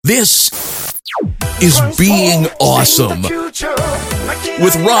This is Being Awesome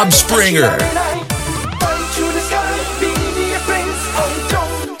with Rob Springer.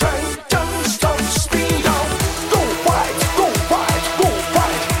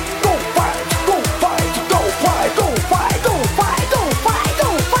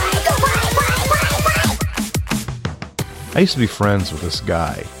 I used to be friends with this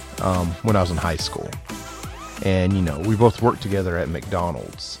guy when I was in high school. And, you know, we both worked together at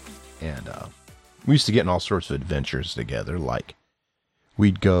McDonald's. And we used to get in all sorts of adventures together. Like,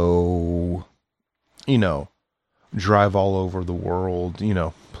 we'd go, you know, drive all over the world, you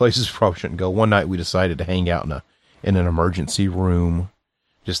know, places we probably shouldn't go. One night we decided to hang out in an emergency room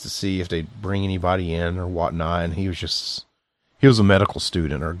just to see if they'd bring anybody in or whatnot. And he was a medical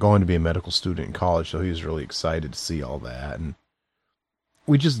student, or going to be a medical student in college, so he was really excited to see all that. And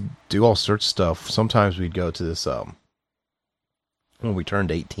we just do all sorts of stuff. Sometimes we'd go to this, when we turned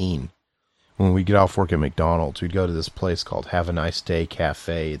 18, when we get off work at McDonald's, we'd go to this place called Have a Nice Day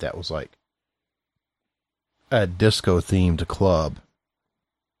Cafe that was like a disco-themed club.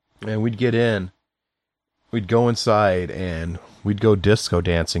 And we'd get in, we'd go inside, and we'd go disco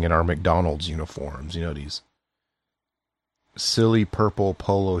dancing in our McDonald's uniforms, you know, these silly purple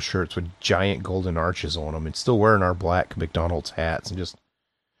polo shirts with giant golden arches on them, and still wearing our black McDonald's hats, and just,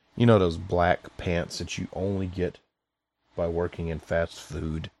 you know, those black pants that you only get by working in fast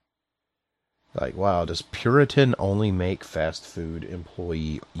food. Like, wow, does Puritan only make fast food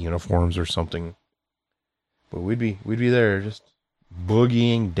employee uniforms or something? But we'd be there just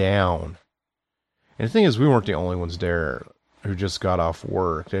boogieing down. And the thing is, we weren't the only ones there who just got off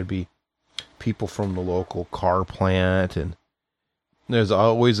work. There'd be people from the local car plant, and there's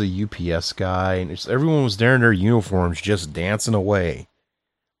always a UPS guy, and everyone was there in their uniforms just dancing away.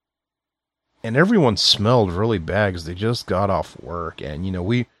 And everyone smelled really bad because they just got off work. And, you know,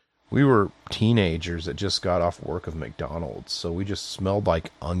 we were teenagers that just got off work of McDonald's, so we just smelled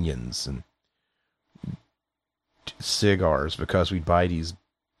like onions and cigars because we'd buy these.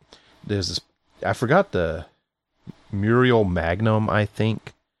 There's this, I forgot the Muriel Magnum, I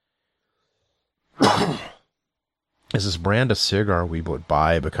think. It's this brand of cigar we would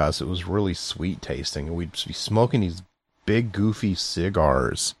buy because it was really sweet tasting, and we'd be smoking these big goofy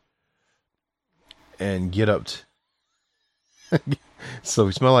cigars and get up so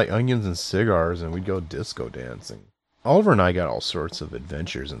we smell like onions and cigars, and we'd go disco dancing. Oliver and I got all sorts of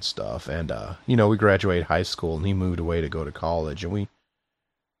adventures and stuff, and you know, we graduated high school and he moved away to go to college, and we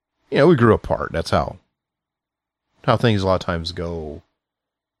grew apart. That's how things a lot of times go.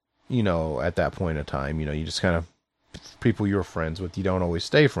 You know, at that point in time, you know, you just kind of, people you're friends with, you don't always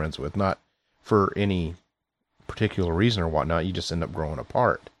stay friends with, not for any particular reason or whatnot. You just end up growing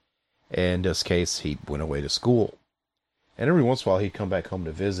apart. And in this case, he went away to school. And every once in a while, he'd come back home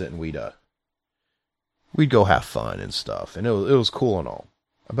to visit, and we'd go have fun and stuff. And it was cool and all.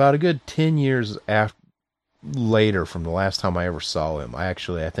 About a good 10 years later from the last time I ever saw him, I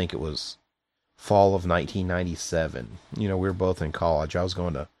think it was fall of 1997. You know, we were both in college. I was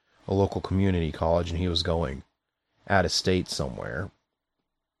going to a local community college, and he was going out of state somewhere.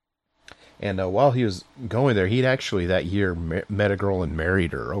 And while he was going there, he'd actually that year met a girl and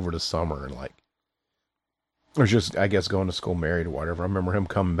married her over the summer, and or just, I guess, going to school married or whatever. I remember him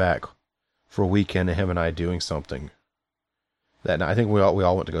coming back for a weekend and him and I doing something that night. I think we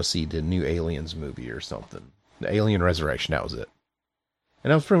all went to go see the new Aliens movie or something. The Alien Resurrection, that was it.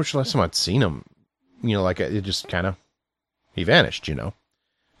 And that was pretty much the last time I'd seen him. You know, like, it just kind of, he vanished, you know.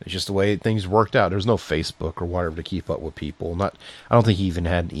 It's just the way things worked out. There's no Facebook or whatever to keep up with people. I don't think he even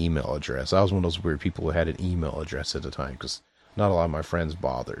had an email address. I was one of those weird people who had an email address at the time, because not a lot of my friends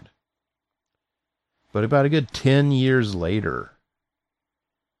bothered. But about a good 10 years later,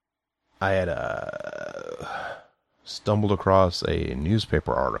 I had stumbled across a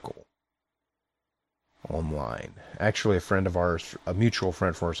newspaper article online. Actually, a friend of ours, a mutual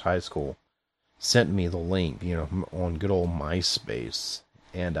friend from high school, sent me the link, you know, on good old MySpace.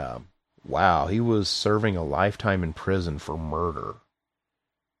 And, wow, he was serving a lifetime in prison for murder.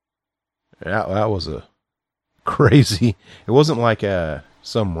 That was a crazy, it wasn't like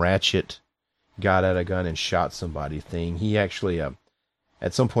some ratchet got out a gun and shot somebody thing. He actually,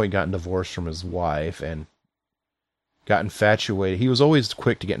 at some point got divorced from his wife and got infatuated. He was always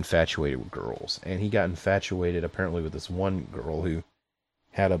quick to get infatuated with girls. And he got infatuated apparently with this one girl who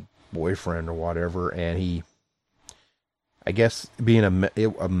had a boyfriend or whatever. And he, I guess, being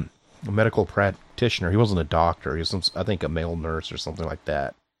a medical practitioner, he wasn't a doctor. He was, I think, a male nurse or something like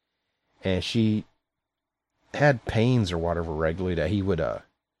that. And she had pains or whatever regularly that he would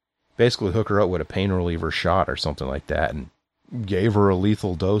basically hook her up with a pain reliever shot or something like that. And gave her a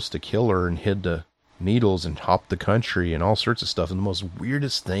lethal dose to kill her and hid the needles and hopped the country and all sorts of stuff. And the most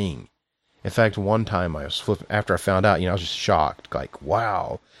weirdest thing. In fact, one time I was flipping, after I found out, I was just shocked. Like,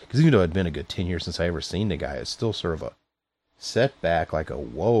 wow. Because even though it had been a good 10 years since I ever seen the guy, it's still sort of a setback, like a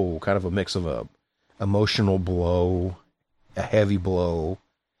whoa, kind of a mix of a emotional blow, a heavy blow,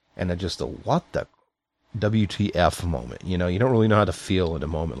 and just a what the WTF moment. You don't really know how to feel in a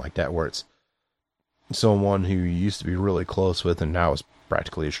moment like that where it's someone who you used to be really close with and now is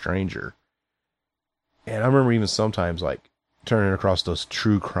practically a stranger. And I remember even sometimes like turning across those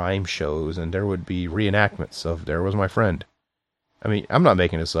true crime shows and there would be reenactments of There Was My Friend. I mean, I'm not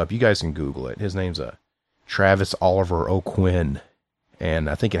making this up. You guys can Google it. His name's Travis Oliver O'Quinn. And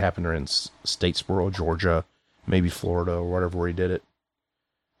I think it happened in Statesboro, Georgia, maybe Florida or whatever where he did it.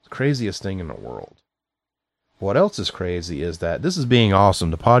 It's the craziest thing in the world. What else is crazy is that this is Being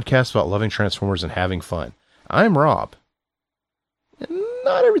Awesome, the podcast about loving Transformers and having fun. I'm Rob. And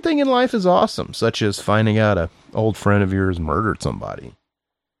not everything in life is awesome, such as finding out an old friend of yours murdered somebody.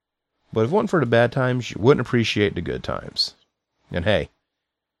 But if it wasn't for the bad times, you wouldn't appreciate the good times. And hey,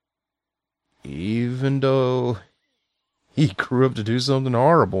 even though he grew up to do something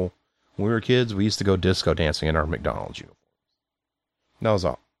horrible, when we were kids, we used to go disco dancing in our McDonald's uniforms. That was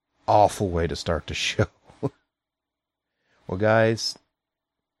an awful way to start the show. Well, guys,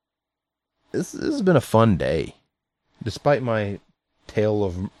 this has been a fun day. Despite my tale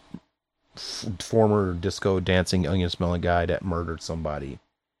of former disco dancing, onion smelling guy that murdered somebody,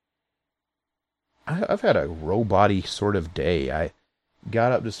 I've had a robot-y sort of day. I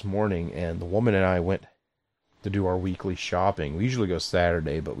got up this morning and the woman and I went to do our weekly shopping. We usually go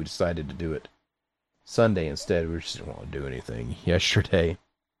Saturday, but we decided to do it Sunday instead. We just didn't want to do anything yesterday.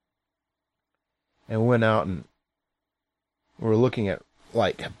 And we went out and we were looking at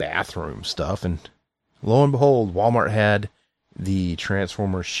like bathroom stuff, and lo and behold, Walmart had the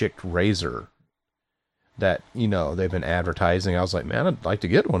Transformers Schick razor that, they've been advertising. I was like, man, I'd like to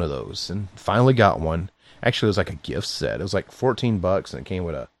get one of those, and finally got one. Actually, it was like a gift set. It was like $14, and it came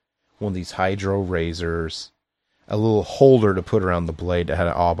with one of these hydro razors, a little holder to put around the blade that had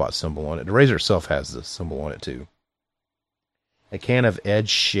an Autobot symbol on it. The razor itself has the symbol on it too. A can of Edge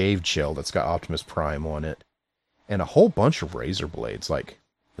shave gel that's got Optimus Prime on it. And a whole bunch of razor blades.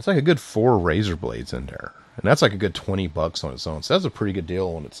 It's like a good 4 razor blades in there. And that's like a good $20 on its own. So that's a pretty good deal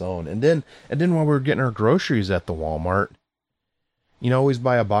on its own. And then while we were getting our groceries at the Walmart, I always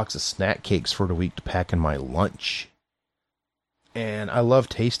buy a box of snack cakes for the week to pack in my lunch. And I love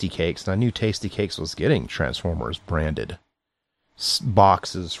Tasty Cakes. And I knew Tasty Cakes was getting Transformers branded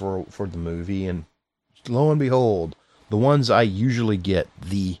boxes for the movie. And lo and behold, the ones I usually get,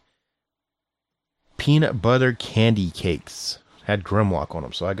 the peanut butter candy cakes, had Grimlock on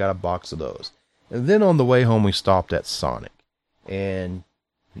them, so I got a box of those. And then on the way home, we stopped at Sonic, and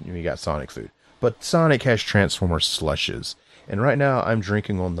we got Sonic food. But Sonic has Transformers slushes, and right now I'm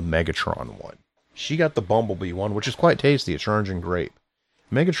drinking on the Megatron one. She got the Bumblebee one, which is quite tasty. It's orange and grape.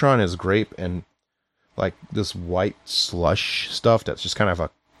 Megatron is grape and like this white slush stuff that's just kind of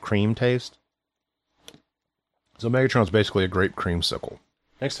a cream taste. So Megatron's basically a grape creamsicle.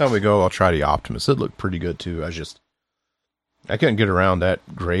 Next time we go, I'll try the Optimus. It looked pretty good, too. I couldn't get around that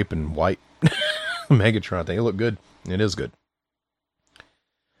grape and white Megatron thing. It looked good. It is good.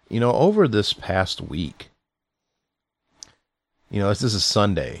 Over this past week, this is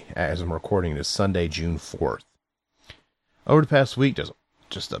Sunday, as I'm recording this, Sunday, June 4th. Over the past week,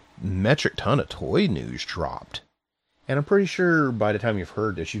 just a metric ton of toy news dropped. And I'm pretty sure by the time you've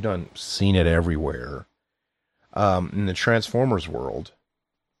heard this, you've seen it everywhere. In the Transformers world,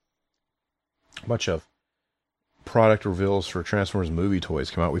 a bunch of product reveals for Transformers movie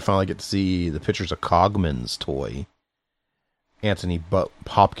toys come out. We finally get to see the pictures of Cogman's toy, Anthony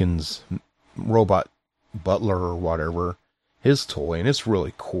Hopkins' robot butler or whatever, his toy, and it's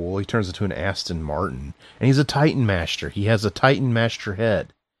really cool. He turns into an Aston Martin, and he's a Titan Master. He has a Titan Master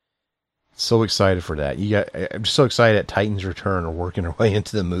head. So excited for that. I'm so excited at Titan's return or working our way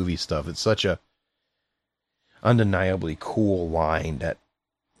into the movie stuff. It's such a undeniably cool line that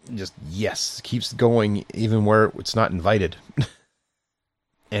just, yes, keeps going even where it's not invited.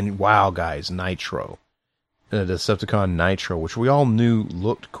 And wow, guys, Nitro. The Decepticon Nitro, which we all knew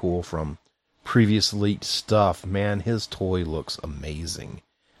looked cool from previous leaked stuff. Man, his toy looks amazing.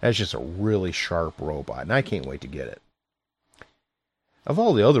 That's just a really sharp robot, and I can't wait to get it. Of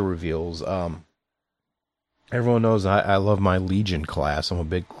all the other reveals, everyone knows I love my Legion class. I'm a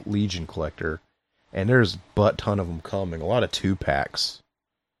big Legion collector, and there's a butt ton of them coming. A lot of 2-packs.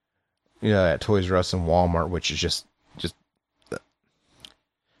 At Toys R Us and Walmart, which is just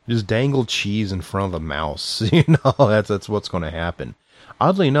Just dangle cheese in front of a mouse. That's what's going to happen.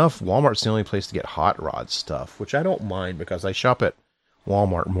 Oddly enough, Walmart's the only place to get hot rod stuff, which I don't mind because I shop at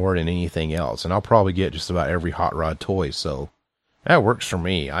Walmart more than anything else, and I'll probably get just about every hot rod toy, so that works for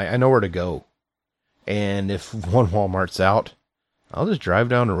me. I know where to go. And if one Walmart's out, I'll just drive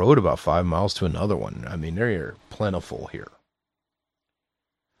down the road about 5 miles to another one. I mean, they're plentiful here.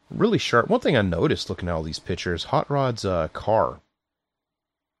 Really sharp. One thing I noticed looking at all these pictures, Hot Rod's car.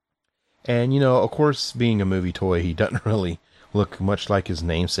 And, of course, being a movie toy, he doesn't really look much like his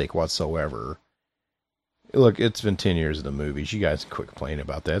namesake whatsoever. Look, it's been 10 years of the movies. You guys can quit complaining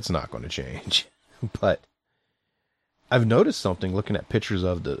about that. It's not going to change. But I've noticed something looking at pictures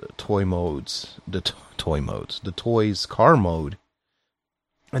of the toy modes, the toys car mode,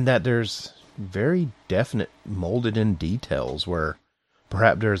 and that there's very definite molded in details where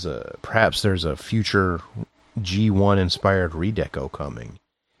perhaps there's a future G1 inspired redeco coming.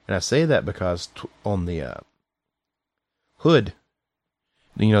 And I say that because on the hood,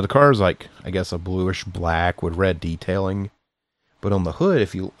 the car is like, I guess, a bluish black with red detailing. But on the hood,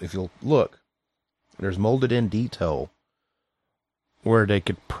 if you'll look, there's molded in detail where they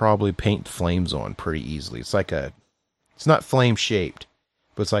could probably paint flames on pretty easily. It's not flame shaped,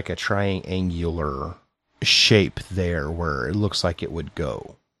 but it's like a triangular shape there where it looks like it would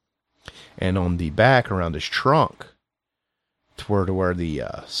go. And on the back around his trunk, to where the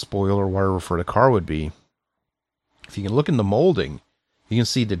spoiler wire for the car would be, if you can look in the molding, you can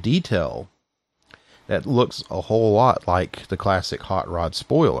see the detail that looks a whole lot like the classic hot rod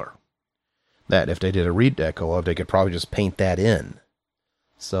spoiler. That if they did a redeco of, they could probably just paint that in.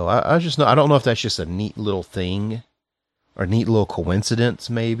 So I don't know if that's just a neat little thing, or a neat little coincidence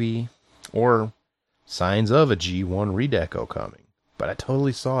maybe, or signs of a G1 redeco coming. But I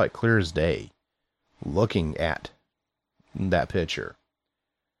totally saw it clear as day, looking at that picture.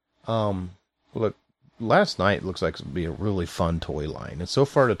 Look, last night looks like it'll be a really fun toy line, and so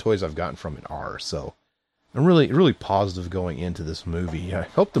far the toys I've gotten from it are, so I'm really, really positive going into this movie. I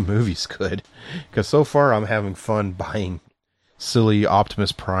hope the movie's good, because so far I'm having fun buying silly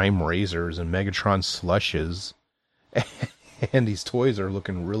Optimus Prime razors and Megatron slushes, and these toys are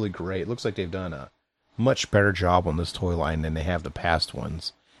looking really great. It looks like they've done a much better job on this toy line than they have the past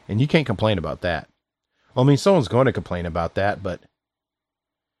ones, and you can't complain about that. Well, I mean, someone's going to complain about that, but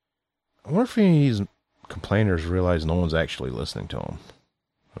I wonder if any of these complainers realize no one's actually listening to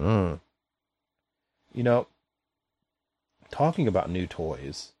them. Talking about new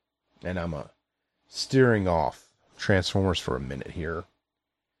toys, and I'm steering off Transformers for a minute here.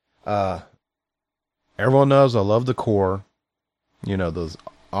 Everyone knows I love the core. Those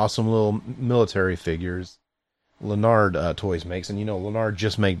awesome little military figures Leonard Toys makes. And Leonard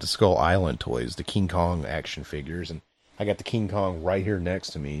just made the Skull Island toys, the King Kong action figures. And I got the King Kong right here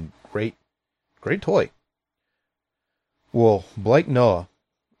next to me. Great toy. Well, Blake Noah,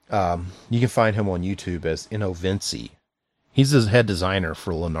 you can find him on YouTube as Innovinci. He's the head designer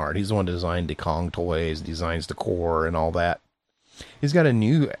for Leonard. He's the one who designed the Kong toys, designs the core and all that. He's got a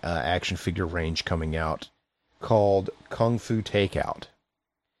new action figure range coming out called Kung Fu Takeout.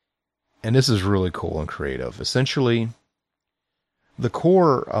 And this is really cool and creative. Essentially, the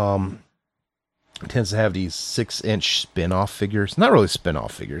core tends to have these 6-inch spin-off figures. Not really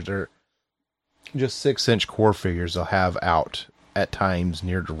spin-off figures. They're just 6-inch core figures they'll have out at times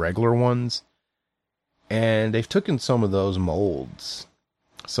near the regular ones. And they've taken some of those molds.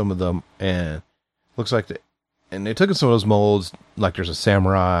 Some of them, and looks like and they've taken some of those molds, like there's a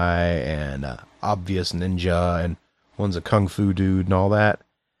samurai and a obvious ninja, and one's a kung fu dude and all that.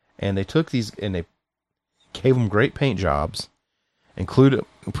 And they took these and they gave them great paint jobs, put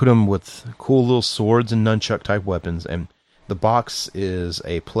them with cool little swords and nunchuck type weapons. And the box is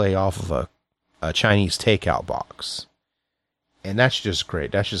a play off of a Chinese takeout box. And that's just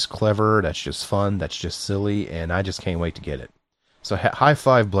great. That's just clever. That's just fun. That's just silly. And I just can't wait to get it. So high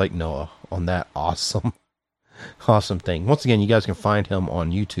five Blake Noah on that awesome thing. Once again, you guys can find him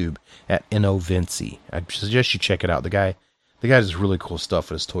on YouTube at Innovinci. I suggest you check it out. The guy does really cool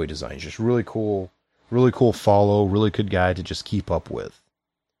stuff with his toy designs. Just really cool follow. Really good guy to just keep up with.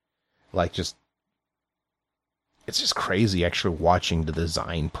 It's just crazy actually watching the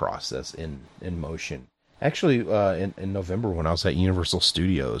design process in motion. Actually, in November when I was at Universal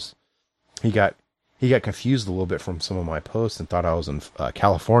Studios, he got confused a little bit from some of my posts and thought I was in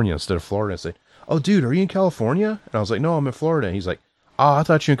California instead of Florida. And said, "Oh, dude, are you in California?" And I was like, "No, I'm in Florida." And he's like, "Oh, I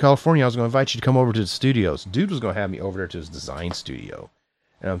thought you were in California. I was going to invite you to come over to the studios." Dude was going to have me over there to his design studio.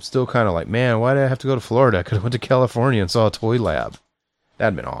 And I'm still kind of like, man, why did I have to go to Florida? I could have went to California and saw a toy lab.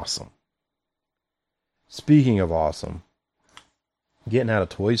 That'd been awesome. Speaking of awesome, getting out of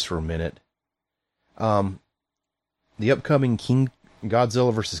toys for a minute. The upcoming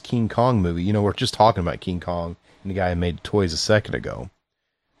Godzilla vs. King Kong movie. You know, we're just talking about King Kong and the guy who made toys a second ago.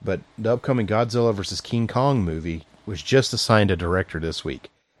 But the upcoming Godzilla vs. King Kong movie was just assigned a director this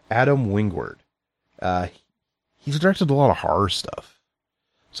week, Adam Wingard. He's directed a lot of horror stuff,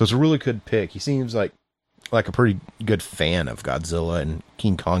 so it's a really good pick. He seems like a pretty good fan of Godzilla and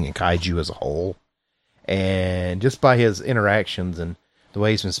King Kong and kaiju as a whole. And just by his interactions and the way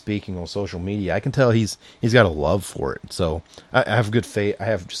he's been speaking on social media, I can tell he's got a love for it. So I have good faith. I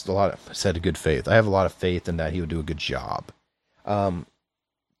have just good faith. I have a lot of faith in that he would do a good job.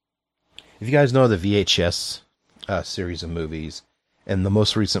 If you guys know the VHS series of movies and the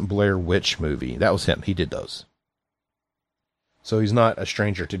most recent Blair Witch movie, that was him. He did those. So he's not a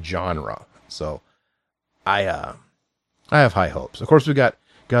stranger to genre. So I have high hopes. Of course, we got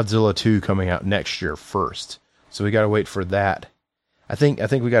Godzilla 2 coming out next year first. So we got to wait for that. I think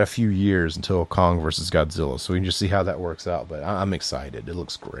we got a few years until Kong versus Godzilla, so we can just see how that works out. But I'm excited. It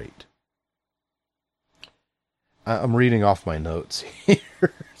looks great. I'm reading off my notes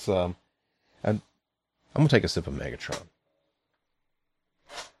here. So I'm going to take a sip of Megatron.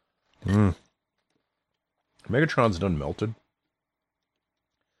 Megatron's done melted.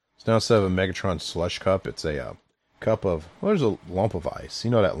 So now instead of a Megatron slush cup, it's a cup of, there's a lump of ice.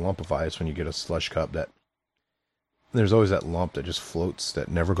 You know that lump of ice when you get a slush cup, that there's always that lump that just floats, that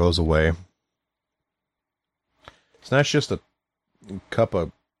never goes away. So that's just a cup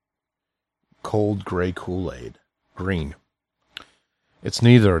of cold gray Kool-Aid. Green. It's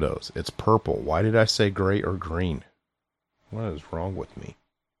neither of those. It's purple. Why did I say gray or green? What is wrong with me?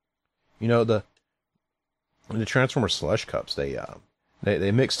 You know, the Transformer slush cups,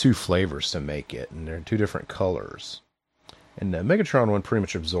 they mix two flavors to make it, and they're two different colors. And the Megatron one pretty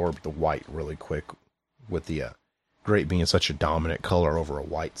much absorbed the white really quick, with the grape being such a dominant color over a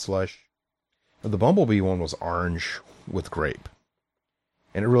white slush. The Bumblebee one was orange with grape,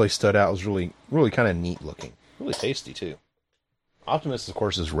 and it really stood out. It was really, really kind of neat looking. Really tasty, too. Optimus, of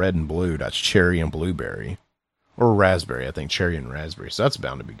course, is red and blue. That's cherry and blueberry. Or raspberry, I think. Cherry and raspberry. So that's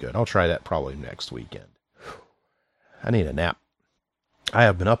bound to be good. I'll try that probably next weekend. I need a nap. I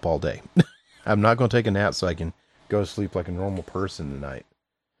have been up all day. I'm not going to take a nap so I can go to sleep like a normal person tonight.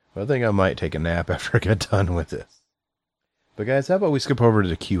 But I think I might take a nap after I get done with this. But guys, how about we skip over to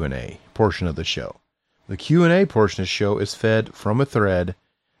the Q&A portion of the show? The Q&A portion of the show is fed from a thread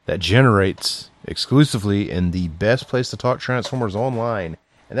that generates exclusively in the best place to talk Transformers online,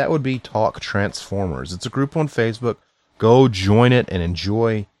 and that would be Talk Transformers. It's a group on Facebook. Go join it and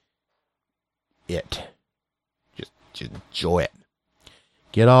enjoy it. Just enjoy it.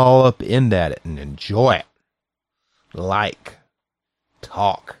 Get all up into it and enjoy it. Like.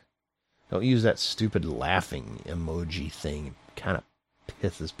 Talk. Don't use that stupid laughing emoji thing. It kind of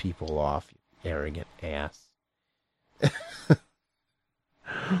pisses people off, you arrogant ass.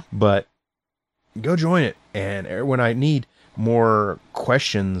 But go join it. And when I need more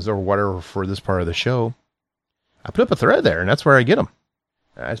questions or whatever for this part of the show, I put up a thread there, and that's where I get them.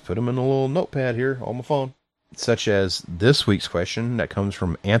 I just put them in a little notepad here on my phone. Such as this week's question that comes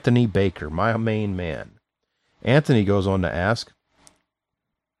from Anthony Baker, my main man. Anthony goes on to ask,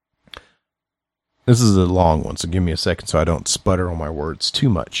 this is a long one, so give me a second so I don't sputter on my words too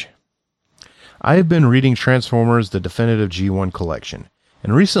much. I have been reading Transformers, the Definitive G1 Collection,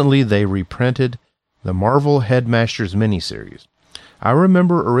 and recently they reprinted the Marvel Headmasters miniseries. I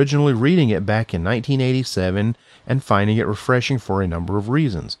remember originally reading it back in 1987 and finding it refreshing for a number of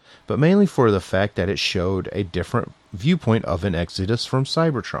reasons, but mainly for the fact that it showed a different viewpoint of an exodus from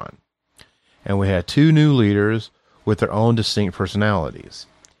Cybertron. And we had two new leaders with their own distinct personalities.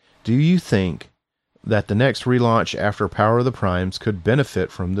 Do you think that the next relaunch after Power of the Primes could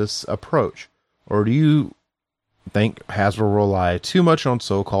benefit from this approach? Or do you think Hasbro will rely too much on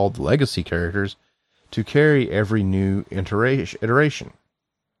so-called legacy characters to carry every new iteration?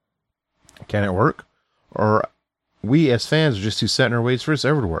 Can it work? Or we as fans are just too set in our ways for this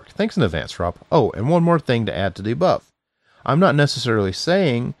ever to work? Thanks in advance, Rob. Oh, and one more thing to add to the above. I'm not necessarily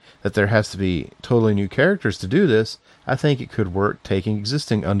saying that there has to be totally new characters to do this. I think it could work taking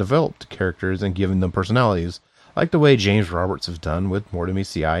existing undeveloped characters and giving them personalities, like the way James Roberts has done with Mortem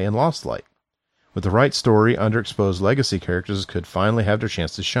CI and Lost Light. With the right story, underexposed legacy characters could finally have their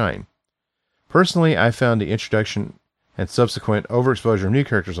chance to shine. Personally, I found the introduction and subsequent overexposure of new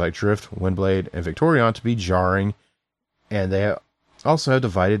characters like Drift, Windblade, and Victorion to be jarring, and they also have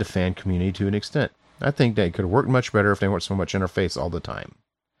divided the fan community to an extent. I think they could work much better if they weren't so much interface all the time.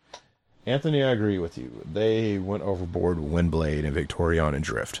 Anthony, I agree with you. They went overboard with Windblade and Victorion and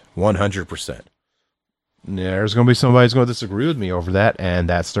Drift. 100%. There's going to be somebody who's going to disagree with me over that, and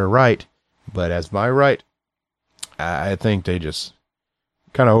that's their right. But as my right, I think they just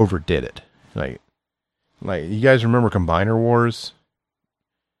kind of overdid it. Like you guys remember Combiner Wars?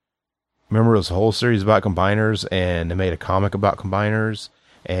 Remember this whole series about combiners, and they made a comic about combiners,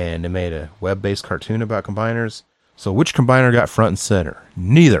 and they made a web-based cartoon about combiners. So which combiner got front and center?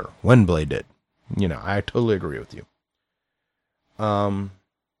 Neither. Windblade did. I totally agree with you.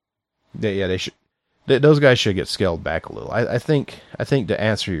 They should. Those guys should get scaled back a little. I think to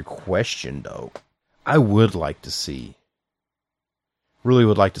answer your question, though, I would like to see, really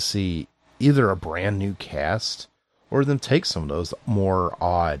would like to see either a brand new cast or them take some of those more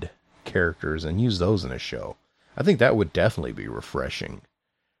odd characters and use those in a show. I think that would definitely be refreshing.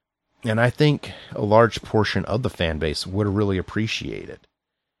 And I think a large portion of the fan base would really appreciate it.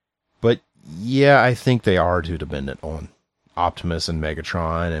 But yeah, I think they are too dependent on Optimus and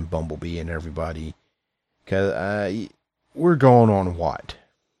Megatron and Bumblebee and everybody. Because we're going on what?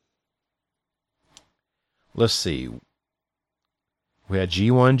 Let's see. We had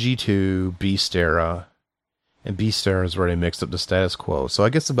G1, G2, Beast Era. And Beast Era is where they mixed up the status quo. So I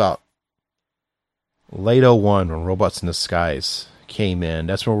guess about late 01 when Robots in Disguise came in,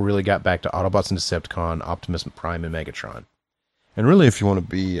 that's when we really got back to Autobots and Decepticon, Optimus Prime, and Megatron. And really, if you want to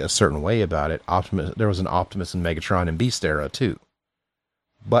be a certain way about it, there was an Optimus and Megatron in Beast Era too.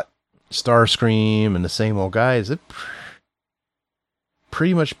 But Starscream and the same old guys, it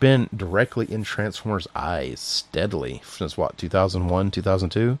pretty much been directly in Transformers' eyes steadily since 2001,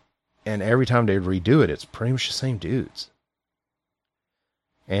 2002? And every time they redo it, it's pretty much the same dudes.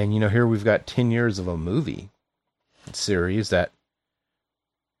 And here we've got 10 years of a movie series that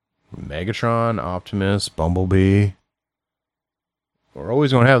Megatron, Optimus, Bumblebee, we're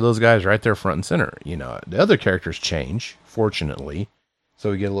always going to have those guys right there front and center. The other characters change, fortunately,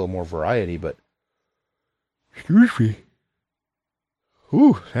 so we get a little more variety, but excuse me.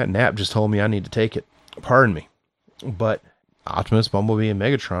 Ooh, that nap just told me I need to take it. Pardon me. But Optimus, Bumblebee, and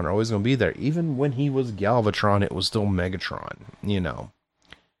Megatron are always going to be there. Even when he was Galvatron, it was still Megatron,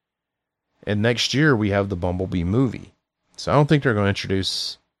 And next year, we have the Bumblebee movie. So I don't think they're going to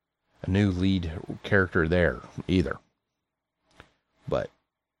introduce a new lead character there either. But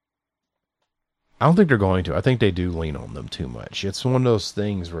I don't think they're going to. I think they do lean on them too much. It's one of those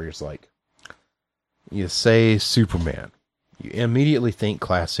things where it's like, you say Superman, you immediately think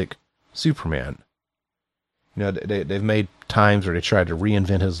classic Superman. They've made times where they tried to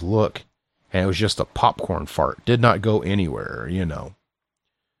reinvent his look, and it was just a popcorn fart. Did not go anywhere,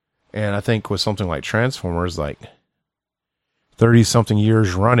 And I think with something like Transformers, like 30-something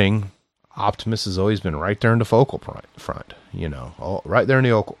years running, Optimus has always been right there in the focal front, right there in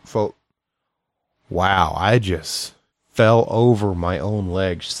the Wow, I just fell over my own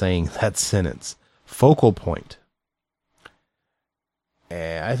leg saying that sentence. Focal point.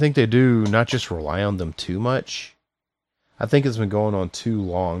 And I think they do not just rely on them too much. I think it's been going on too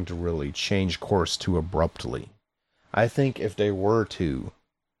long to really change course too abruptly. I think if they were to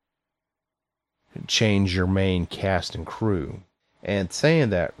change your main cast and crew, and saying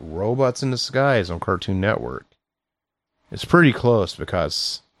that Robots in Disguise on Cartoon Network, it's pretty close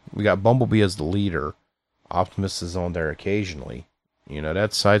because we got Bumblebee as the leader. Optimus is on there occasionally.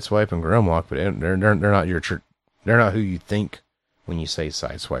 That's Sideswipe and Grimlock, but they're not they're not who you think when you say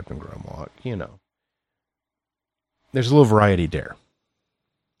Sideswipe and Grimlock. There's a little variety there.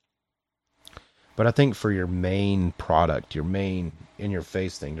 But I think for your main product, your main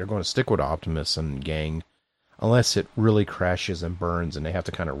in-your-face thing, they're going to stick with Optimus and gang unless it really crashes and burns and they have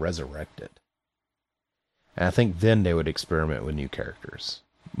to kind of resurrect it. And I think then they would experiment with new characters.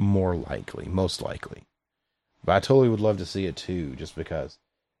 Most likely. But I totally would love to see it too, just because.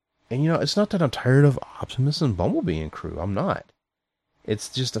 And it's not that I'm tired of Optimus and Bumblebee and crew. I'm not. It's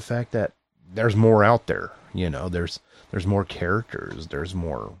just the fact that there's more out there. There's more characters. There's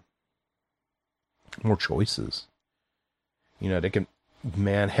more choices. They can,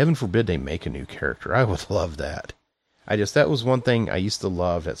 man, heaven forbid they make a new character. I would love that. That was one thing I used to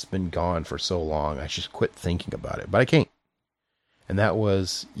love that's been gone for so long. I just quit thinking about it, but I can't. And that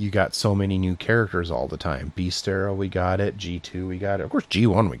was, you got so many new characters all the time. Beast Era, we got it. G2, we got it. Of course,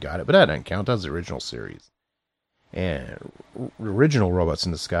 G1, we got it, but that doesn't count. That was the original series. And original Robots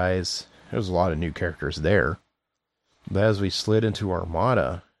in Disguise, there was a lot of new characters there. But as we slid into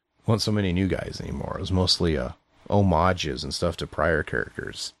Armada, wasn't so many new guys anymore. It was mostly homages and stuff to prior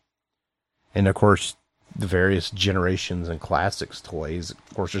characters. And of course, the various generations and classics toys,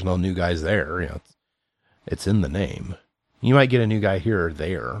 of course, there's no new guys there. It's in the name. You might get a new guy here or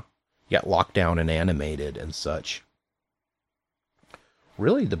there. You got Lockdown and Animated and such.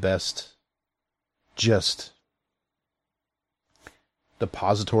 Really, the best just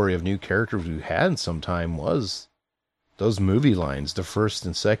depository of new characters we had in some time was those movie lines. The first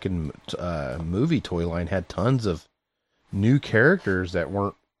and second movie toy line had tons of new characters that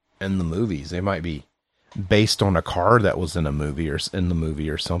weren't in the movies. They might be based on a car that was in a movie or in the movie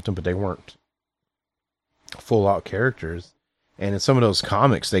or something, but they weren't full out characters. And in some of those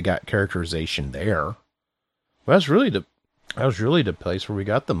comics, they got characterization there. But that was really the place where we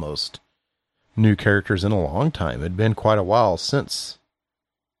got the most new characters in a long time. It'd been quite a while since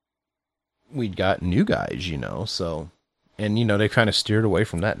we'd got new guys, you know, so, and you know, they kind of steered away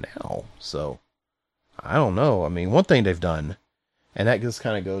from that now. So I don't know. I mean, one thing they've done, and that just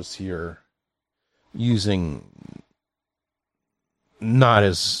kind of goes to your using not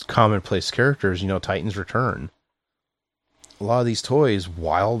as commonplace characters, you know, Titans Return. A lot of these toys,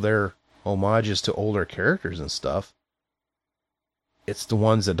 while they're homages to older characters and stuff, it's the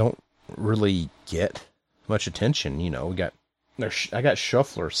ones that don't really get much attention. You know, I got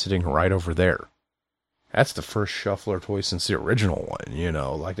Shuffler sitting right over there. That's the first Shuffler toy since the original one, you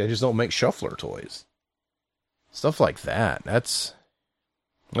know, like they just don't make Shuffler toys. Stuff like that. That's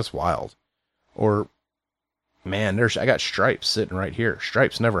wild. Or, man, I got Stripes sitting right here.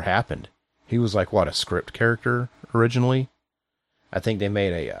 Stripes never happened. He was like, what, a script character originally? I think they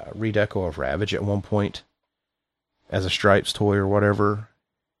made a redeco of Ravage at one point as a Stripes toy or whatever.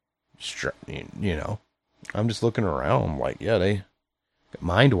 You know, I'm just looking around. I'm like, yeah,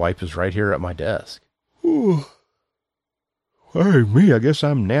 Mind Wipe is right here at my desk. Ooh. Hey, me, I guess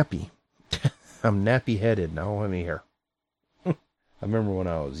I'm nappy. I'm nappy headed now. Let me hear. I remember when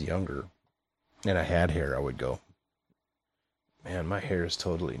I was younger and I had hair, I would go, man, my hair is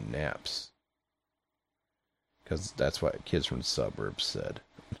totally naps. Because that's what kids from the suburbs said.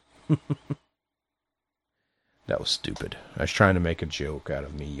 That was stupid. I was trying to make a joke out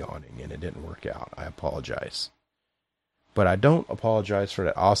of me yawning and it didn't work out. I apologize. But I don't apologize for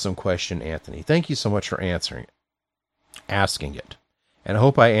that awesome question, Anthony. Thank you so much for asking it. And I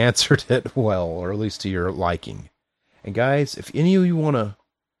hope I answered it well, or at least to your liking. And guys, if any of you want to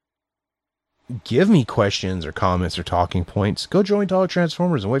give me questions or comments or talking points, go join Talk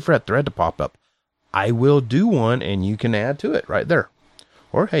Transformers and wait for that thread to pop up. I will do one and you can add to it right there.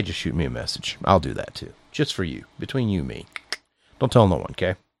 Or, hey, just shoot me a message. I'll do that too. Just for you. Between you and me. Don't tell no one,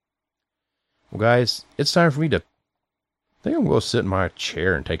 okay? Well, guys, it's time for me to... I think I'm going to go sit in my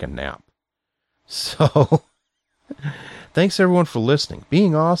chair and take a nap. So, thanks everyone for listening.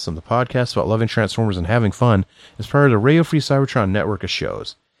 Being Awesome, the podcast about loving Transformers and having fun, is part of the Radio Free Cybertron network of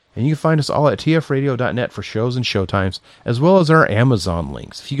shows. And you can find us all at tfradio.net for shows and showtimes, as well as our Amazon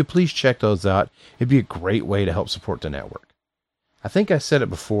links. If you could please check those out, it'd be a great way to help support the network. I think I said it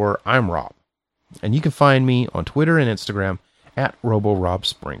before, I'm Rob. And you can find me on Twitter and Instagram at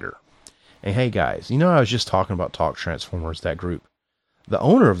RoboRobSpringer. And hey guys, you know I was just talking about Talk Transformers, that group. The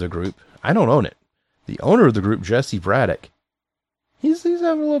owner of the group, I don't own it. The owner of the group, Jesse Braddock, he's having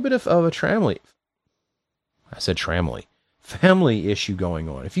a little bit of a family issue going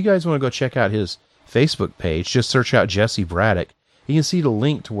on. If you guys want to go check out his Facebook page, just search out Jesse Braddock. You can see the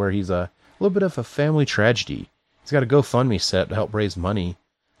link to where he's a little bit of a family tragedy. He's got a GoFundMe set to help raise money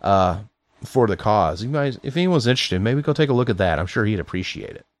for the cause. You guys, if anyone's interested, maybe go take a look at that. I'm sure he'd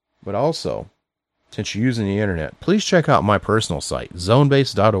appreciate it. But also, since you're using the internet, please check out my personal site,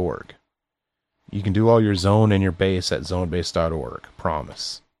 zonebase.org. You can do all your zone and your base at zonebase.org.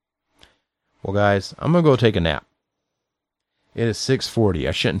 Promise. Well, guys, I'm going to go take a nap. It is 6:40.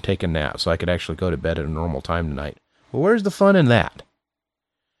 I shouldn't take a nap, so I could actually go to bed at a normal time tonight. Well, where's the fun in that?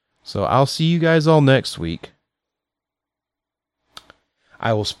 So I'll see you guys all next week.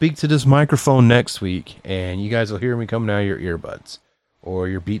 I will speak to this microphone next week, and you guys will hear me coming out of your earbuds, or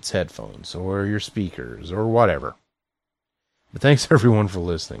your Beats headphones, or your speakers, or whatever. But thanks everyone for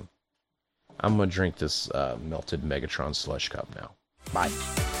listening. I'm going to drink this melted Megatron slush cup now. Bye.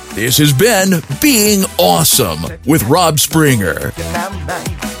 This has been Being Awesome with Rob Springer.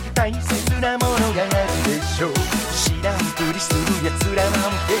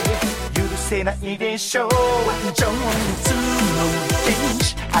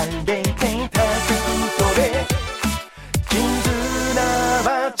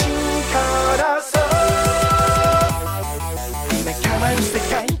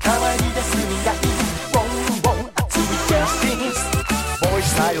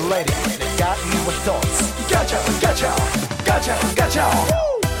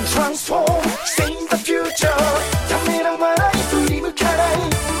 Transform, save the future. ためらわない振り向かない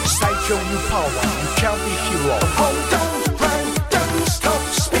最強のパワー You can be hero